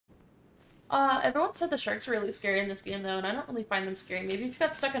Everyone said the sharks are really scary in this game, though, and I don't really find them scary. Maybe if you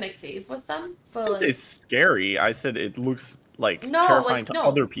got stuck in a cave with them, I but didn't say like, scary. I said it looks like no, terrifying like to no,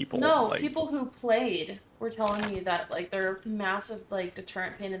 other people. no. Like People who played were telling me that like they're a massive like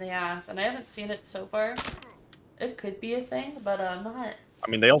deterrent pain in the ass, and I haven't seen it so far. It could be a thing, but not. I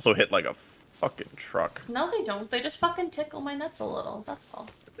mean, they also hit like a fucking truck. No, they don't. They just fucking tickle my nuts a little. That's all.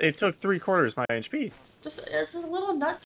 It took 3/4 my HP. Just it's a little nut